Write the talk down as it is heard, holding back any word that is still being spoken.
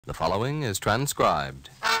The following is transcribed.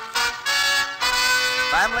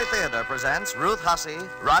 Family Theater presents Ruth Hussey,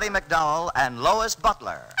 Roddy McDowell, and Lois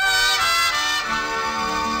Butler.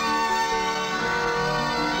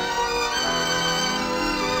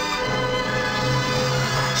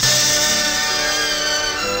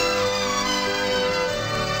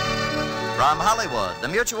 From Hollywood, the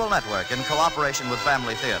Mutual Network, in cooperation with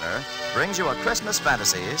Family Theater, brings you a Christmas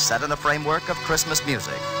fantasy set in the framework of Christmas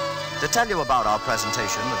music. To tell you about our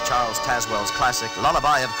presentation of Charles Tazwell's classic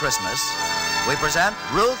Lullaby of Christmas, we present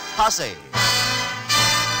Ruth Hussey.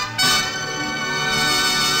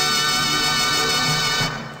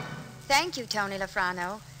 Thank you, Tony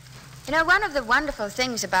Lafrano. You know, one of the wonderful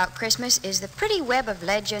things about Christmas is the pretty web of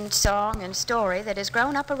legend, song, and story that has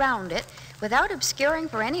grown up around it without obscuring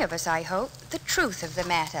for any of us, I hope, the truth of the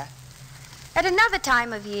matter. At another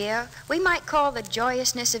time of year, we might call the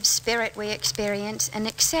joyousness of spirit we experience an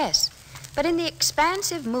excess. But in the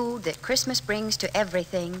expansive mood that Christmas brings to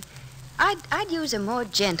everything, I'd use a more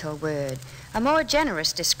gentle word, a more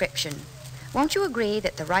generous description. Won't you agree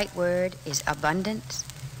that the right word is abundance?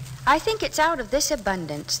 I think it's out of this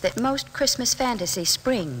abundance that most Christmas fantasy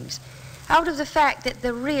springs, out of the fact that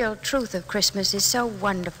the real truth of Christmas is so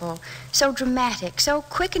wonderful, so dramatic, so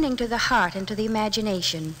quickening to the heart and to the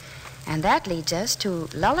imagination. And that leads us to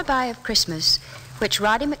Lullaby of Christmas, which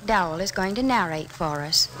Roddy McDowell is going to narrate for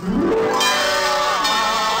us.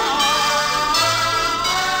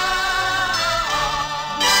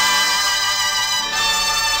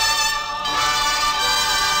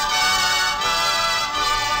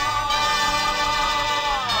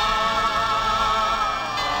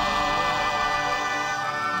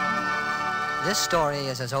 This story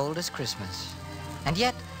is as old as Christmas, and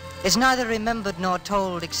yet is neither remembered nor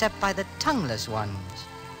told except by the tongueless ones.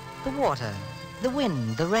 The water, the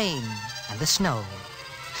wind, the rain, and the snow.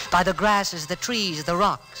 By the grasses, the trees, the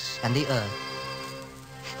rocks, and the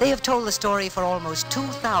earth. They have told the story for almost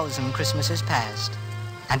 2,000 Christmases past,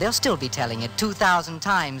 and they'll still be telling it 2,000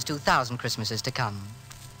 times 2,000 Christmases to come.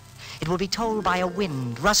 It will be told by a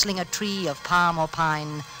wind rustling a tree of palm or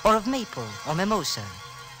pine, or of maple or mimosa.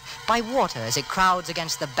 By water as it crowds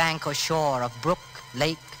against the bank or shore of brook,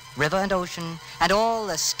 lake, river, and ocean, and all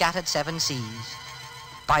the scattered seven seas.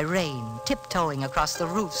 By rain tiptoeing across the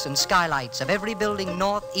roofs and skylights of every building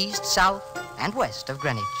north, east, south, and west of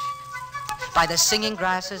Greenwich. By the singing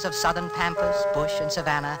grasses of southern pampas, bush, and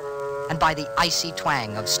savanna, and by the icy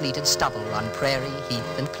twang of sleeted stubble on prairie,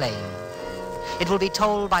 heath, and plain. It will be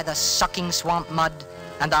told by the sucking swamp mud,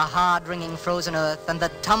 and the hard-wringing frozen earth, and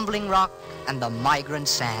the tumbling rock, and the migrant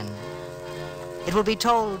sand. It will be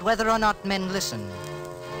told whether or not men listen,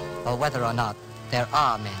 or whether or not there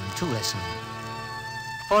are men to listen.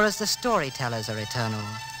 For as the storytellers are eternal,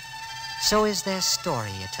 so is their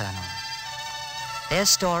story eternal. Their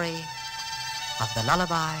story of the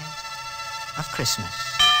Lullaby of Christmas.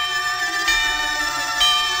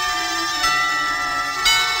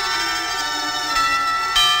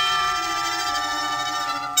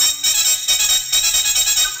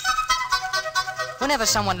 Whenever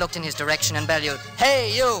someone looked in his direction and bellowed,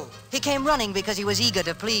 "Hey, you!" he came running because he was eager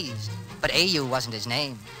to please. But A.U. wasn't his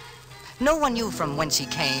name. No one knew from whence he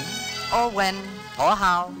came, or when, or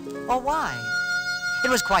how, or why. It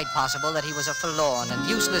was quite possible that he was a forlorn and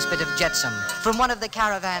useless bit of jetsam from one of the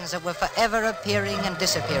caravans that were forever appearing and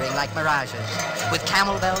disappearing like mirages, with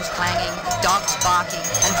camel bells clanging, dogs barking,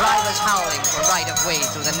 and drivers howling for right of way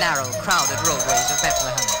through the narrow, crowded roadways of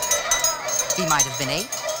Bethlehem. He might have been 8,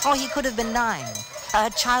 or he could have been 9. A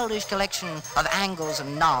childish collection of angles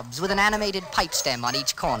and knobs with an animated pipe stem on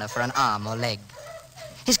each corner for an arm or leg.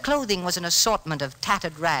 His clothing was an assortment of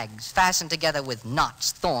tattered rags fastened together with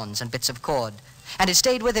knots, thorns, and bits of cord, and it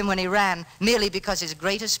stayed with him when he ran merely because his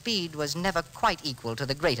greater speed was never quite equal to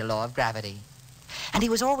the greater law of gravity. And he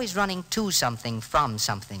was always running to something from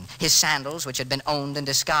something. His sandals, which had been owned and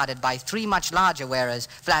discarded by 3 much larger wearers,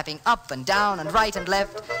 flapping up and down and right and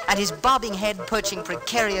left, and his bobbing head perching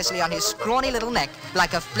precariously on his scrawny little neck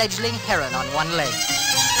like a fledgling heron on one leg.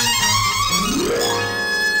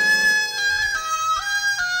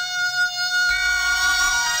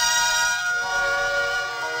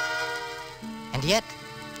 And yet,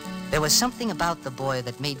 there was something about the boy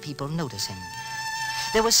that made people notice him.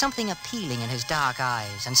 There was something appealing in his dark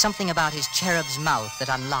eyes and something about his cherub's mouth that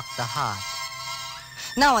unlocked the heart.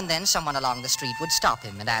 Now and then, someone along the street would stop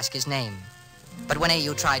him and ask his name. But when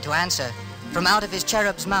A.U. tried to answer, from out of his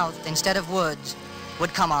cherub's mouth, instead of words,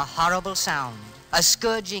 would come a horrible sound, a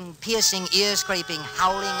scourging, piercing, ear-scraping,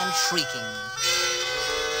 howling and shrieking.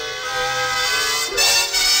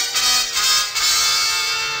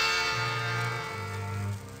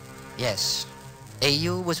 Yes,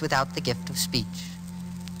 A.U. was without the gift of speech.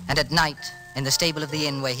 And at night, in the stable of the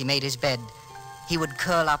inn where he made his bed, he would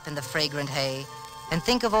curl up in the fragrant hay and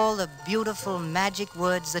think of all the beautiful magic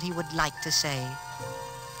words that he would like to say.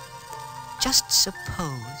 Just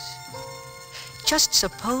suppose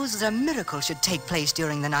that a miracle should take place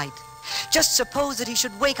during the night. Just suppose that he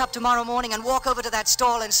should wake up tomorrow morning and walk over to that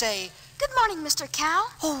stall and say, "Good morning, Mr. Cow."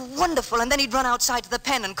 "Oh, wonderful." And then he'd run outside to the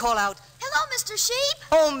pen and call out, "Hello, Mr. Sheep."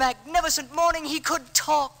 "Oh, magnificent morning." He could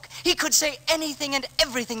talk. He could say anything and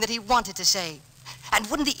everything that he wanted to say. And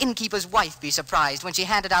wouldn't the innkeeper's wife be surprised when she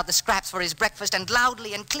handed out the scraps for his breakfast and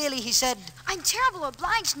loudly and clearly he said, "I'm terrible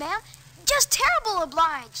obliged, ma'am. Just terrible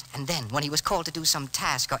obliged." And then, when he was called to do some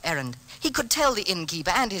task or errand, he could tell the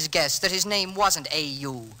innkeeper and his guests that his name wasn't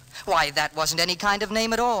A.U. Why, that wasn't any kind of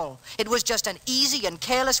name at all. It was just an easy and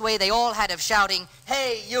careless way they all had of shouting,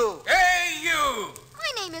 "Hey, you!" Hey, you!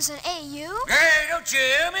 My name isn't A.U. Hey, don't you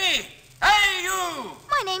hear me? Hey, you!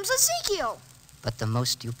 My name's Ezekiel. But the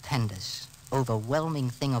most stupendous,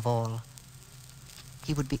 overwhelming thing of all,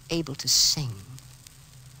 he would be able to sing.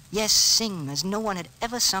 Yes, sing as no one had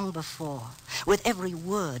ever sung before, with every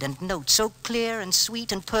word and note so clear and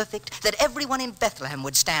sweet and perfect that everyone in Bethlehem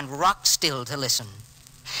would stand rock still to listen.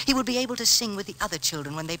 He would be able to sing with the other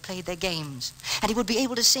children when they played their games, and he would be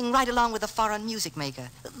able to sing right along with the foreign music maker,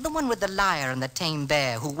 the one with the lyre and the tame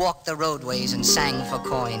bear who walked the roadways and sang for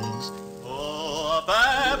coins. Oh, a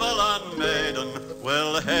Babylon maiden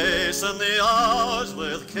will hasten the hours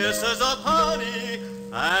with kisses of honey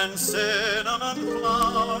and cinnamon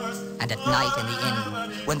flowers. And at night in the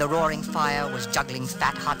inn, when the roaring fire was juggling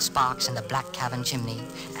fat hot sparks in the black cavern chimney,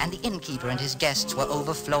 and the innkeeper and his guests were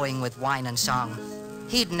overflowing with wine and song,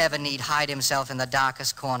 he'd never need hide himself in the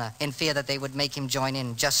darkest corner in fear that they would make him join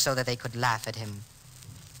in just so that they could laugh at him.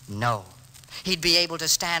 No, he'd be able to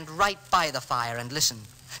stand right by the fire and listen,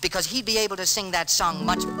 because he'd be able to sing that song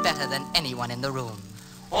much better than anyone in the room.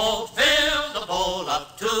 Oh, fill the bowl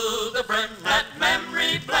up to the brim, let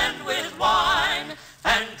memory blend with wine,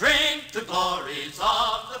 and drink the glories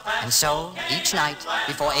of the past. And so, each night,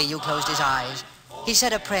 before A.U. closed his eyes, he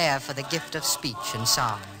said a prayer for the gift of speech and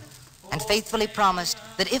song, and faithfully promised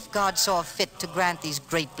that if God saw fit to grant these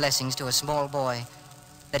great blessings to a small boy,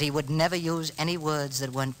 that he would never use any words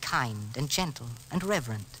that weren't kind and gentle and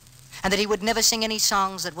reverent, and that he would never sing any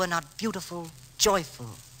songs that were not beautiful,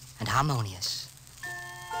 joyful, and harmonious.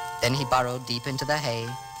 Then he burrowed deep into the hay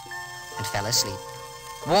and fell asleep,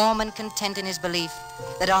 warm and content in his belief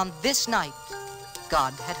that on this night,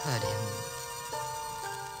 God had heard him.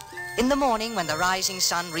 In the morning, when the rising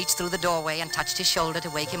sun reached through the doorway and touched his shoulder to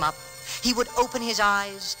wake him up, he would open his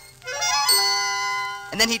eyes,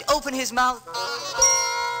 and then he'd open his mouth,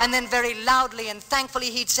 and then very loudly and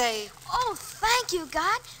thankfully he'd say, "Oh, thank you,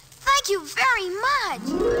 God. Thank you very much."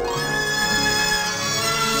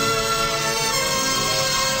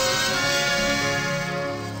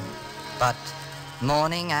 But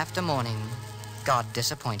morning after morning, God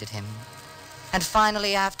disappointed him. And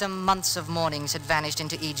finally, after months of mornings had vanished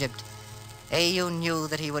into Egypt, A.U. knew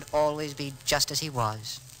that he would always be just as he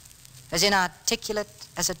was, as inarticulate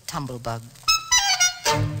as a tumblebug,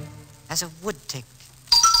 as a woodtick,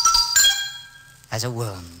 as a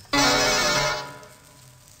worm.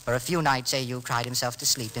 For a few nights, A.U. cried himself to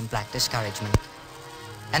sleep in black discouragement.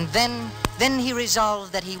 And then he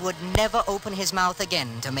resolved that he would never open his mouth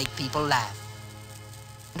again to make people laugh.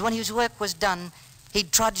 And when his work was done, he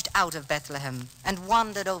trudged out of Bethlehem and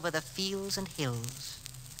wandered over the fields and hills.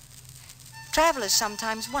 Travelers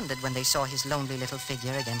sometimes wondered when they saw his lonely little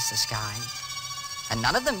figure against the sky. And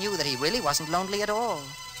none of them knew that he really wasn't lonely at all.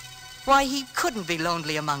 Why, he couldn't be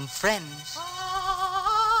lonely among friends.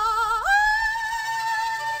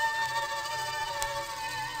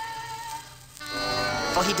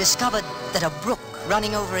 For he discovered that a brook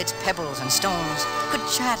running over its pebbles and stones could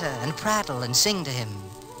chatter and prattle and sing to him.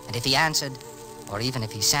 And if he answered, or even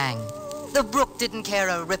if he sang, the brook didn't care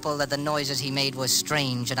a ripple that the noises he made were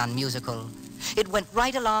strange and unmusical. It went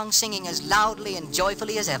right along singing as loudly and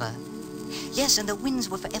joyfully as ever. Yes, and the winds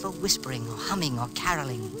were forever whispering or humming or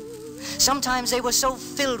caroling. Sometimes they were so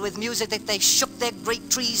filled with music that they shook their great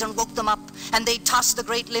trees and woke them up, and they tossed the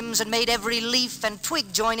great limbs and made every leaf and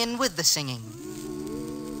twig join in with the singing.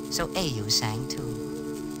 So A.U. sang too.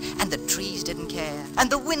 And the trees didn't care, and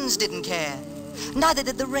the winds didn't care. Neither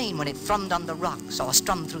did the rain when it thrummed on the rocks or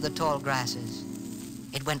strummed through the tall grasses.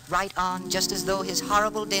 It went right on just as though his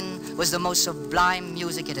horrible din was the most sublime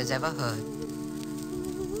music it has ever heard.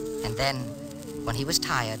 And then, when he was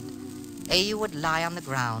tired, A.U. would lie on the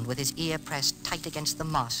ground with his ear pressed tight against the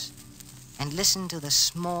moss and listen to the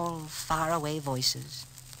small, faraway voices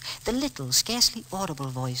The little, scarcely audible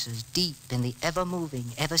voices deep in the ever-moving,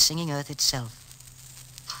 ever-singing earth itself.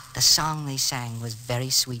 The song they sang was very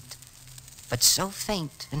sweet, but so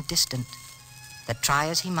faint and distant that try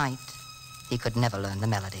as he might, he could never learn the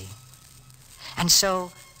melody. And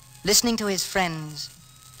so, listening to his friends,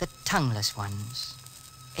 the tongueless ones,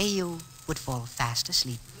 Au would fall fast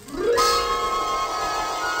asleep.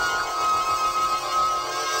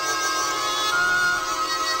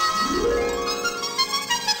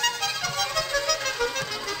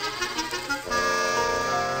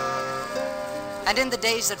 And in the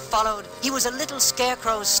days that followed, he was a little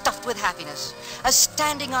scarecrow stuffed with happiness, a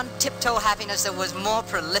standing on tiptoe happiness that was more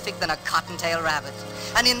prolific than a cottontail rabbit,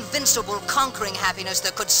 an invincible, conquering happiness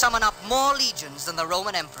that could summon up more legions than the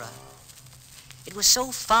Roman emperor. It was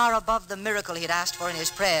so far above the miracle he had asked for in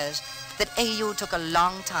his prayers that Au took a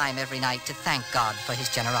long time every night to thank God for his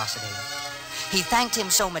generosity. He thanked him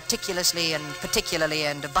so meticulously and particularly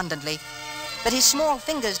and abundantly that his small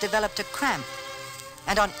fingers developed a cramp,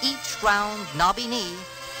 and on each round, knobby knee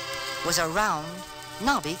was a round,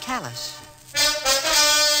 knobby callus.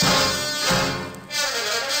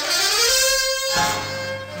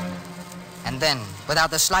 And then, without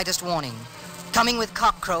the slightest warning, coming with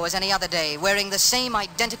cockcrow as any other day, wearing the same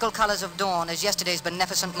identical colors of dawn as yesterday's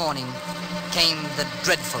beneficent morning, came the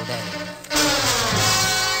dreadful day.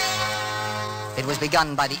 It was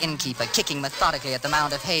begun by the innkeeper kicking methodically at the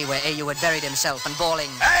mound of hay where Au had buried himself and bawling,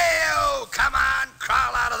 Hey, you! Come on,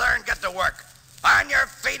 crawl out of there and get to work. On your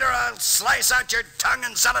feet or I'll slice out your tongue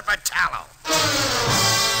and sell it for tallow.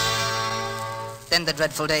 Then the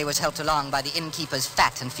dreadful day was helped along by the innkeeper's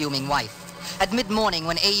fat and fuming wife. At mid-morning,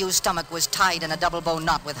 when Au's stomach was tied in a double-bow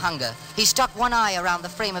knot with hunger, he stuck one eye around the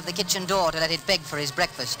frame of the kitchen door to let it beg for his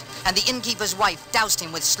breakfast. And the innkeeper's wife doused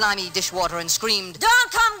him with slimy dishwater and screamed,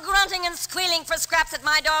 Don't come grunting and squealing for scraps at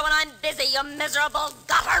my door when I'm busy, you miserable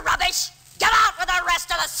gutter rubbish! Get out with the rest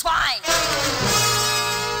of the swine!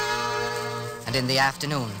 And in the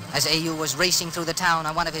afternoon, as Au was racing through the town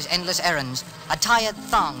on one of his endless errands, a tired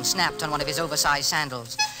thong snapped on one of his oversized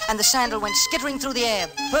sandals, and the sandal went skittering through the air,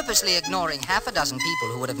 purposely ignoring half a dozen people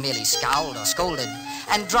who would have merely scowled or scolded,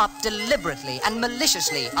 and dropped deliberately and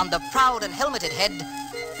maliciously on the proud and helmeted head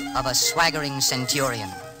of a swaggering centurion.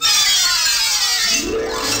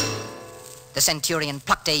 The centurion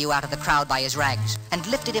plucked Au out of the crowd by his rags and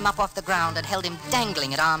lifted him up off the ground and held him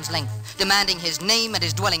dangling at arm's length, demanding his name and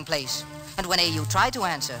his dwelling place. And when Au tried to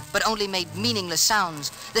answer, but only made meaningless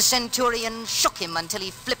sounds, the centurion shook him until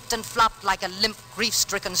he flipped and flopped like a limp,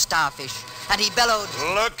 grief-stricken starfish. And he bellowed,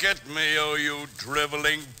 Look at me, oh you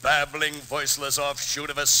driveling, babbling, voiceless offshoot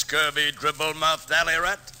of a scurvy, dribble-mouthed alley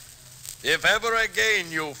rat. If ever again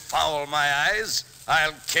you foul my eyes,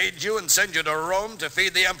 I'll cage you and send you to Rome to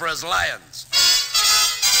feed the emperor's lions.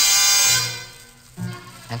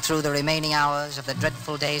 And through the remaining hours of the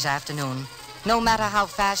dreadful day's afternoon, no matter how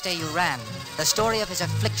fast Au ran, the story of his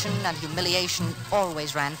affliction and humiliation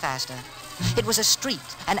always ran faster. It was a street,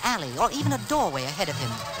 an alley, or even a doorway ahead of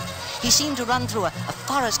him. He seemed to run through a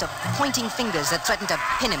forest of pointing fingers that threatened to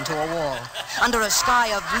pin him to a wall, under a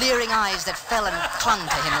sky of leering eyes that fell and clung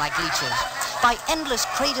to him like leeches, by endless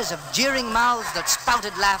craters of jeering mouths that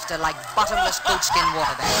spouted laughter like bottomless goatskin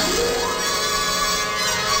water bags.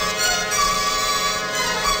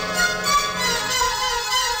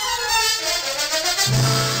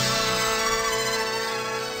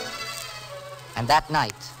 And that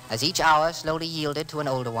night, as each hour slowly yielded to an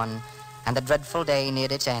older one, and the dreadful day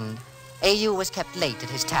neared its end, Au was kept late at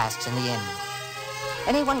his tasks in the inn.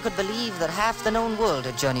 Anyone could believe that half the known world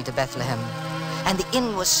had journeyed to Bethlehem, and the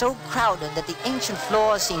inn was so crowded that the ancient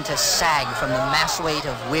floors seemed to sag from the mass weight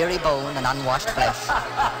of weary bone and unwashed flesh.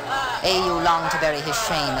 Au longed to bury his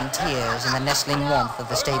shame and tears in the nestling warmth of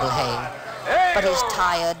the stable hay. But his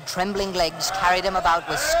tired, trembling legs carried him about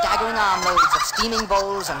with staggering armloads of steaming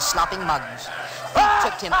bowls and slopping mugs. Feet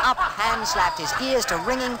tripped him up, hands slapped his ears to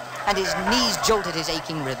ringing, and his knees jolted his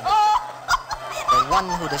aching ribs. The one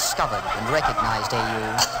who discovered and recognized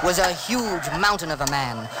Au was a huge mountain of a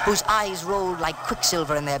man whose eyes rolled like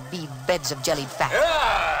quicksilver in their bead beds of jellied fat.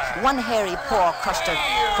 One hairy paw crushed a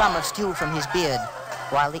crumb of stew from his beard,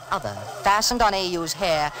 while the other fastened on Au's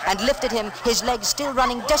hair and lifted him, his legs still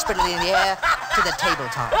running desperately in the air, to the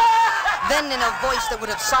tabletop. Then, in a voice that would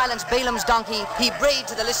have silenced Balaam's donkey, he brayed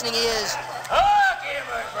to the listening ears, Okay,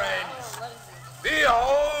 my friends.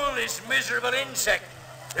 Behold this miserable insect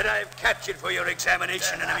that I've captured for your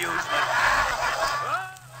examination and amusement.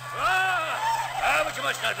 But you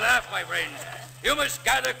must not laugh, my friends. You must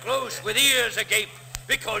gather close with ears agape,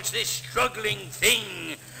 because this struggling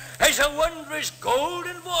thing has a wondrous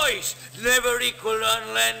golden voice, never equaled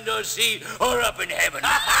on land or sea or up in heaven.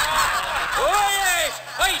 Oh, yes,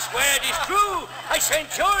 I swear it is true. A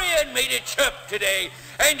centurion made it chirp today,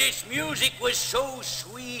 and its music was so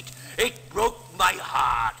sweet, it broke my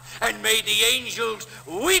heart and made the angels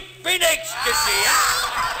weep in ecstasy.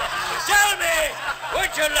 Tell me,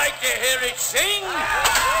 would you like to hear it sing?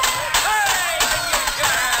 Hey, you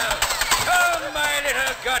girl, come, my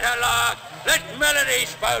little gutter lark, let melody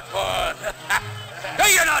spout forth. Do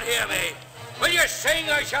you not hear me? Will you sing,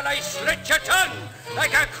 or shall I slit your tongue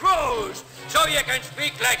like a crow's, so you can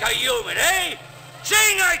speak like a human, eh?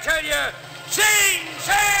 Sing, I tell you! Sing,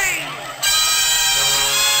 sing!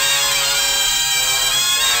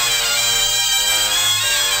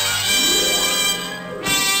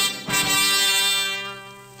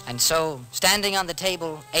 And so, standing on the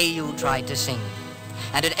table, AU tried to sing.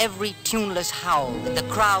 And at every tuneless howl, the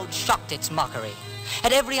crowd shocked its mockery.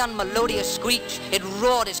 At every unmelodious screech, it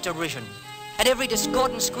roared its derision. At every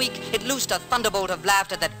discordant squeak, it loosed a thunderbolt of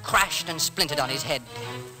laughter that crashed and splintered on his head.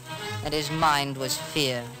 And his mind was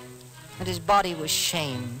fear, and his body was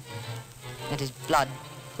shame, and his blood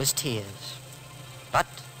was tears. But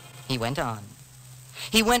he went on.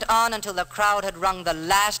 He went on until the crowd had wrung the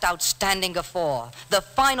last outstanding guffaw, the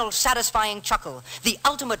final satisfying chuckle, the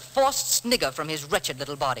ultimate forced snigger from his wretched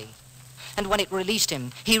little body. And when it released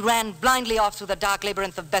him, he ran blindly off through the dark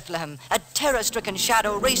labyrinth of Bethlehem, a terror-stricken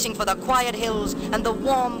shadow racing for the quiet hills and the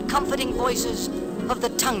warm, comforting voices of the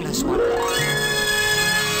tongueless one.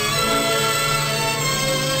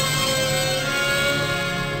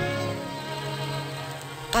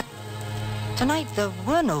 But tonight there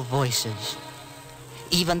were no voices.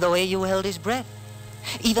 Even though AU held his breath,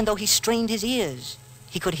 even though he strained his ears,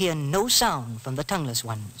 he could hear no sound from the tongueless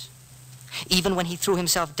ones. Even when he threw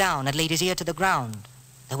himself down and laid his ear to the ground,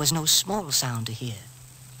 there was no small sound to hear.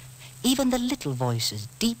 Even the little voices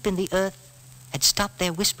deep in the earth had stopped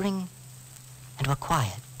their whispering and were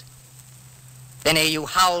quiet. Then AU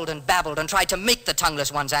howled and babbled and tried to make the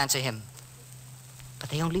tongueless ones answer him. But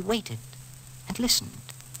they only waited and listened.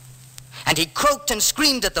 And he croaked and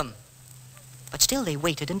screamed at them. But still they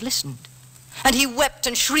waited and listened. And he wept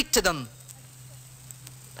and shrieked to them.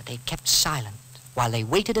 But they kept silent while they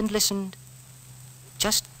waited and listened,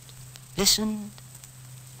 just listened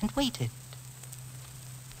and waited.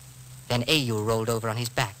 Then AU rolled over on his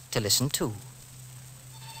back to listen too.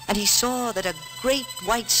 And he saw that a great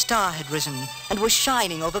white star had risen and was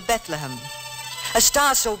shining over Bethlehem. A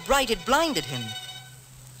star so bright it blinded him.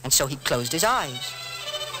 And so he closed his eyes.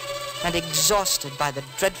 And exhausted by the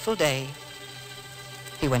dreadful day,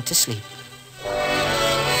 he went to sleep.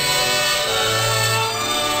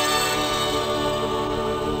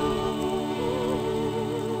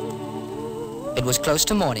 It was close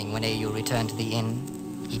to morning when AU returned to the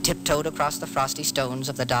inn. He tiptoed across the frosty stones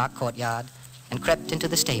of the dark courtyard and crept into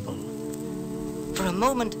the stable. For a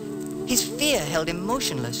moment, his fear held him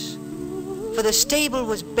motionless, for the stable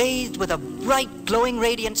was bathed with a bright, glowing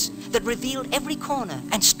radiance that revealed every corner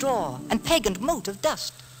and straw and peg and mote of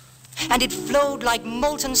dust. And it flowed like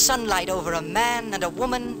molten sunlight over a man and a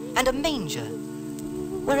woman and a manger,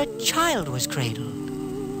 where a child was cradled.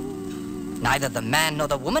 Neither the man nor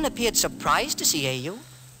the woman appeared surprised to see AU.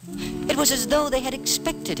 It was as though they had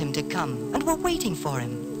expected him to come and were waiting for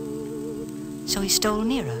him. So he stole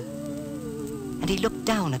nearer, and he looked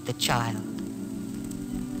down at the child.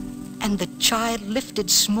 And the child lifted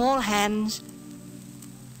small hands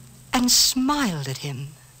and smiled at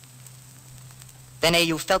him. Then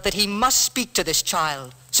AU felt that he must speak to this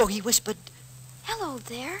child, so he whispered, "Hello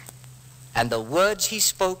there." And the words he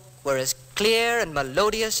spoke were as clear and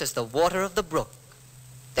melodious as the water of the brook.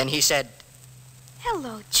 Then he said,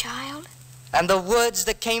 "Hello, child." And the words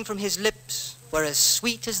that came from his lips were as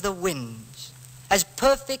sweet as the winds, as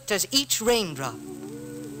perfect as each raindrop,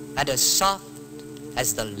 and as soft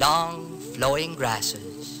as the long flowing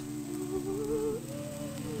grasses.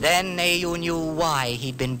 Then AU knew why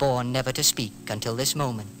he'd been born never to speak until this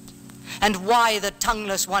moment, and why the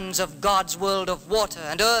tongueless ones of God's world of water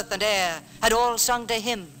and earth and air had all sung to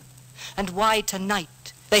him, and why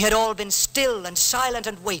tonight they had all been still and silent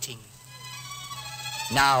and waiting.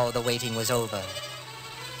 Now the waiting was over.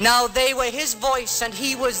 Now they were his voice and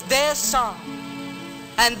he was their song,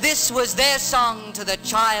 and this was their song to the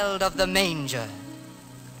child of the manger.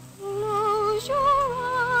 Close your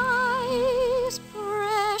eyes,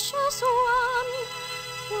 precious one,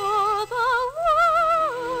 for the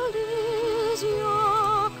world is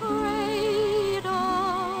your cradle.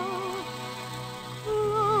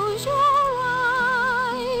 Close your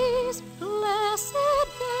eyes, blessed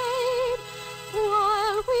babe,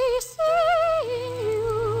 while we sing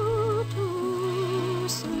you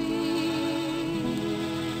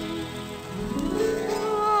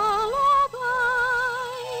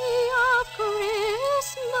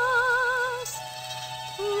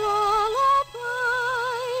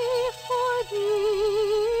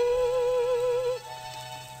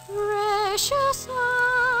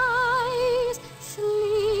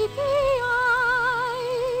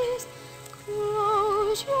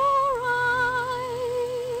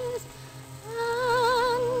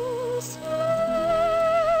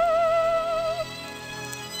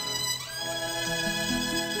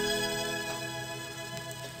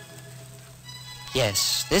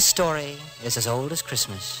Yes, this story is as old as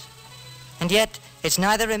Christmas. And yet, it's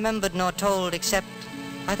neither remembered nor told except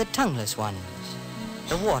by the tongueless ones.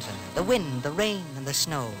 The water, the wind, the rain, and the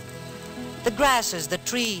snow. The grasses, the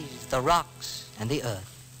trees, the rocks, and the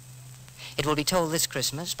earth. It will be told this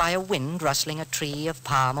Christmas by a wind rustling a tree of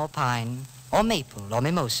palm or pine, or maple or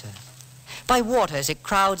mimosa. By water as it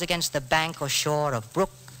crowds against the bank or shore of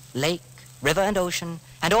brook, lake, river and ocean,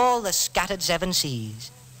 and all the scattered seven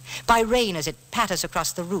seas. By rain as it patters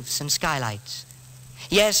across the roofs and skylights.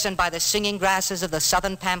 Yes, and by the singing grasses of the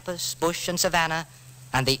southern pampas, bush and savanna,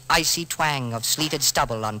 and the icy twang of sleeted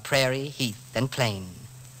stubble on prairie, heath, and plain.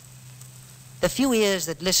 The few ears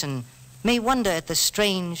that listen may wonder at the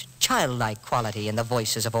strange, childlike quality in the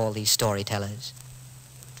voices of all these storytellers.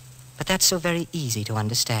 But that's so very easy to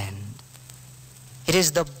understand. It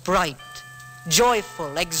is the bright,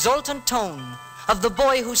 joyful, exultant tone of the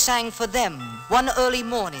boy who sang for them one early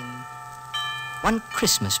morning, one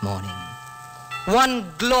Christmas morning, one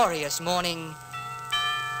glorious morning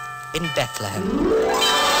in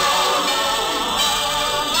Bethlehem.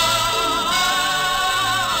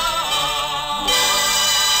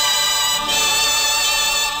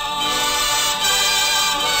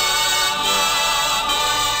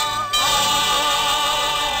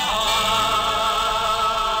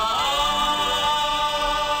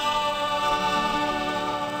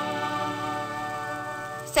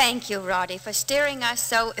 Thank you, Roddy, for steering us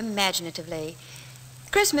so imaginatively.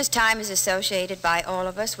 Christmas time is associated by all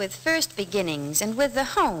of us with first beginnings and with the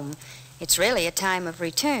home. It's really a time of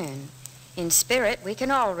return. In spirit, we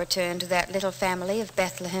can all return to that little family of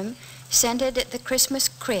Bethlehem, centered at the Christmas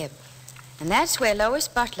crib. And that's where Lois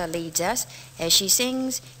Butler leads us as she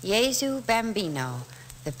sings Jesu Bambino,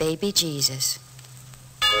 the baby Jesus.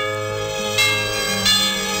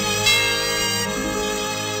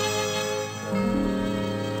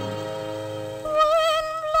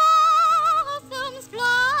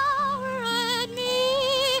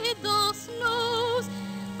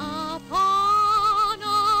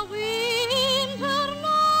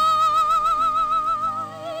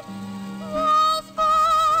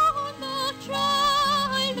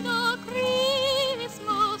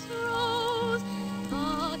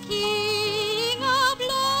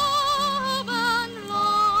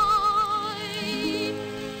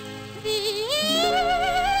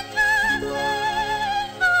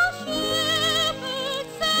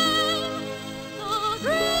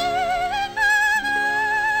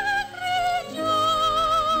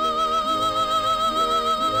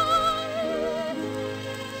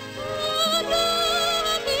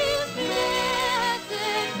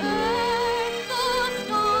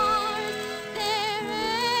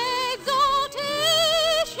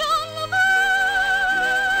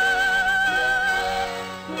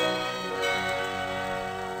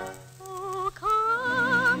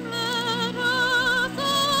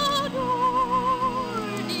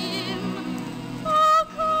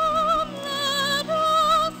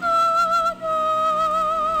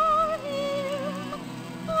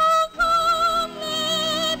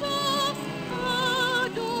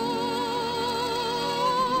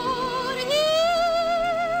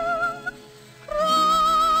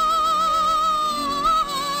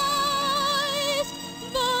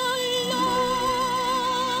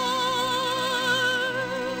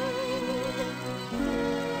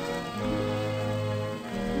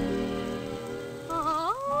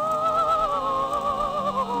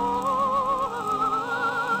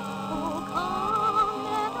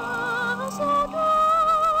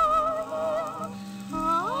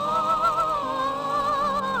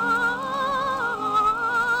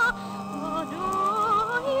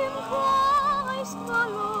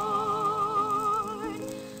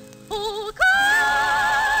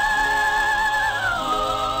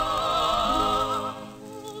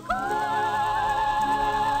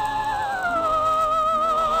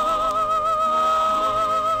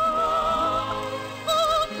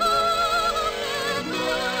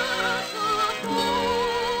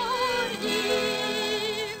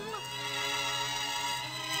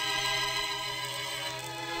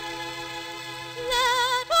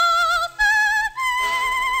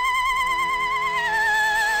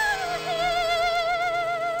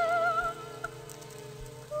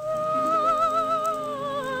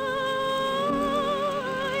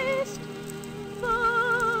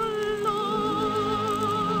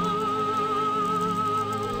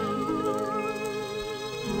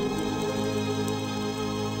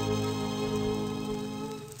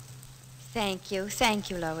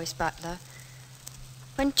 Thank you, Lois Butler.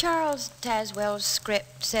 When Charles Tazwell's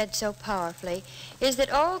script said so powerfully, is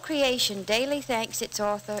that all creation daily thanks its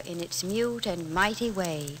author in its mute and mighty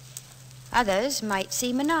way. Others might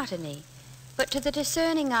see monotony, but to the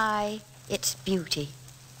discerning eye, it's beauty.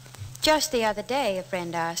 Just the other day, a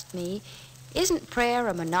friend asked me, "Isn't prayer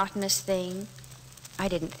a monotonous thing?" I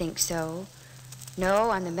didn't think so. No,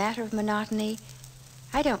 on the matter of monotony,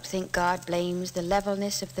 I don't think God blames the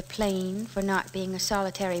levelness of the plain for not being a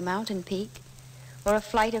solitary mountain peak, or a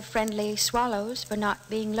flight of friendly swallows for not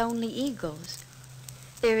being lonely eagles.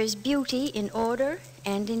 There is beauty in order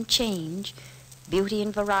and in change, beauty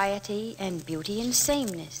in variety and beauty in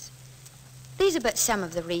sameness. These are but some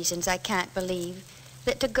of the reasons I can't believe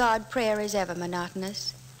that to God prayer is ever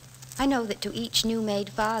monotonous. I know that to each new-made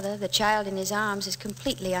father, the child in his arms is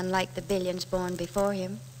completely unlike the billions born before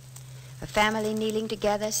him. A family kneeling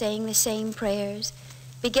together, saying the same prayers,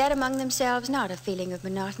 beget among themselves not a feeling of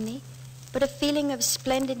monotony, but a feeling of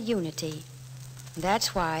splendid unity.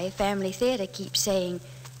 That's why family theater keeps saying,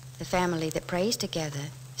 "The family that prays together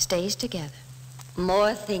stays together."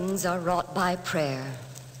 More things are wrought by prayer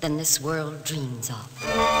than this world dreams of.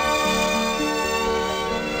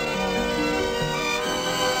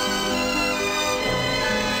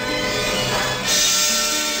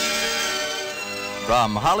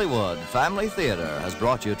 From Hollywood, Family Theater has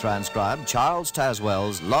brought you transcribed Charles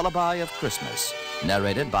Tazwell's Lullaby of Christmas,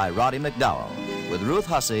 narrated by Roddy McDowell, with Ruth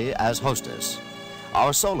Hussey as hostess.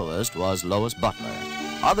 Our soloist was Lois Butler.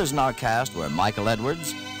 Others in our cast were Michael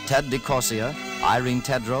Edwards, Ted DeCorsia, Irene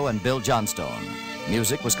Tedrow, and Bill Johnstone.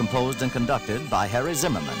 Music was composed and conducted by Harry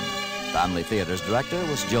Zimmerman. Family Theater's director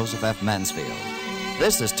was Joseph F. Mansfield.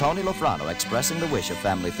 This is Tony Lofrano expressing the wish of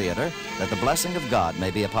Family Theater that the blessing of God may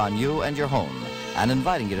be upon you and your home, and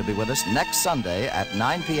inviting you to be with us next Sunday at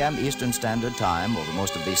 9 p.m. Eastern Standard Time over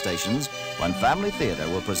most of these stations, when Family Theater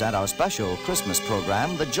will present our special Christmas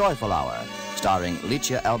program, The Joyful Hour, starring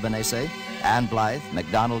Licia Albanese, Ann Blythe,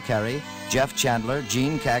 McDonald Carey, Jeff Chandler,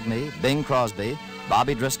 Gene Cagney, Bing Crosby,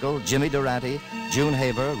 Bobby Driscoll, Jimmy Durante, June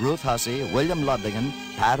Haber, Ruth Hussey, William Ludvigan,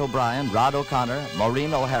 Pat O'Brien, Rod O'Connor,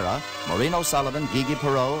 Maureen O'Hara, Maureen O'Sullivan, Gigi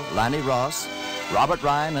Perot, Lanny Ross, Robert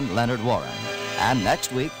Ryan, and Leonard Warren. And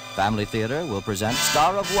next week, Family Theater will present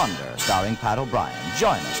Star of Wonder, starring Pat O'Brien.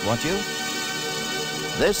 Join us, won't you?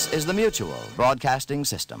 This is the Mutual Broadcasting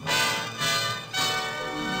System.